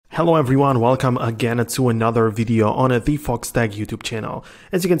Hello everyone, welcome again to another video on the Foxtecc YouTube channel.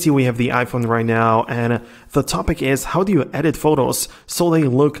 As you can see, we have the iPhone right now, and the topic is how do you edit photos so they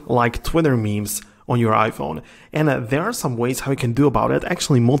look like Twitter memes on your iPhone. And there are some ways how you can do about it,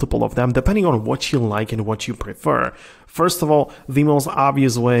 actually multiple of them, depending on what you like and what you prefer. First of all, the most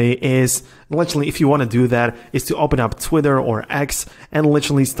obvious way is, literally, if you want to do that, is to open up Twitter or X and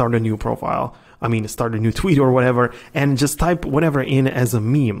literally start a new profile. Start a new tweet or whatever, and just type whatever in as a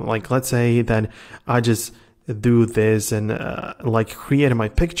meme. Like, let's say that I just do this and create my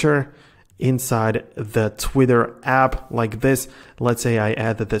picture inside the Twitter app like this. Let's say I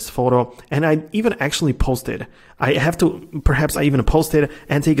add this photo and I even actually post it. Perhaps I even post it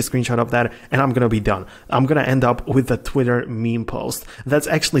and take a screenshot of that, and I'm gonna be done. I'm gonna end up with a Twitter meme post. That's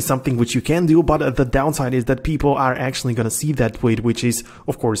actually something which you can do, but the downside is that people are actually gonna see that tweet, which is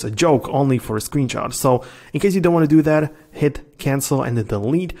of course a joke only for a screenshot. So in case you don't want to do that, hit cancel and then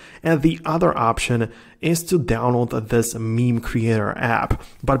delete. And the other option is to download this meme creator app.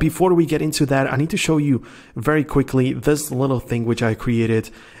 But before we get into that, I need to show you very quickly this little thing which I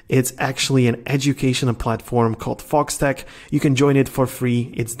created. It's actually an educational platform called Foxtecc. You can join it for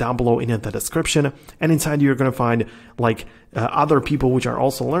free. It's down below in the description. And inside you're going to find other people which are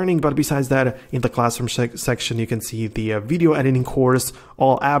also learning. But besides that, in the classroom section, you can see the video editing course,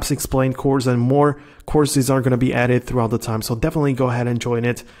 all apps explained course, and more courses are going to be added throughout the time. So definitely go ahead and join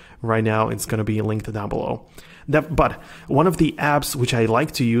it right now. It's going to be linked down below. But one of the apps which I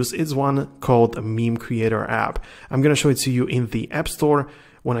like to use is one called Meme Creator app. I'm going to show it to you in the App Store.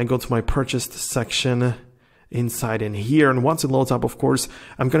 When I go to my purchased section inside in here, and once it loads up, of course,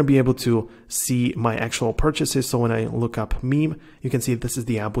 I'm going to be able to see my actual purchases. So when I look up meme, you can see this is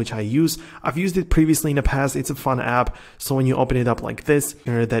the app which I use. I've used it previously in the past. It's a fun app. So when you open it up like this,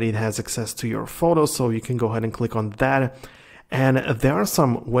 that it has access to your photos. So you can go ahead and click on that. And there are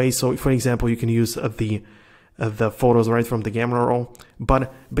some ways. So for example, you can use the photos right from the camera roll,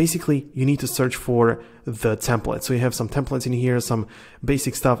 but basically you need to search for the template. So you have some templates in here, some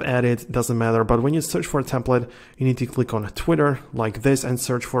basic stuff added, doesn't matter. But when you search for a template, you need to click on Twitter like this and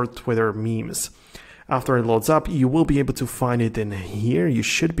search for Twitter memes. After it loads up, you will be able to find it in here. You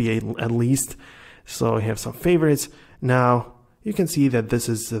should be at least. So you have some favorites. Now you can see that this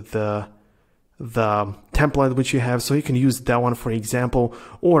is the template which you have, so you can use that one for example,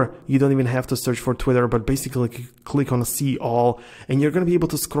 or you don't even have to search for Twitter, but basically click on see all, and you're going to be able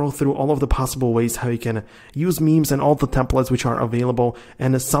to scroll through all of the possible ways how you can use memes and all the templates which are available,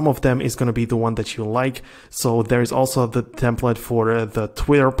 and some of them is going to be the one that you like. So there's also the template for the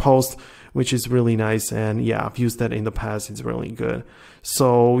Twitter post, which is really nice, and yeah, I've used that in the past. It's really good.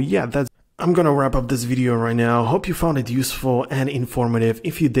 So yeah, I'm gonna wrap up this video right now. Hope you found it useful and informative.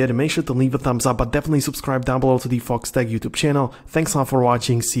 If you did, make sure to leave a thumbs up, but definitely subscribe down below to the Foxtecc YouTube channel. Thanks a lot for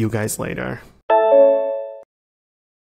watching. See you guys later.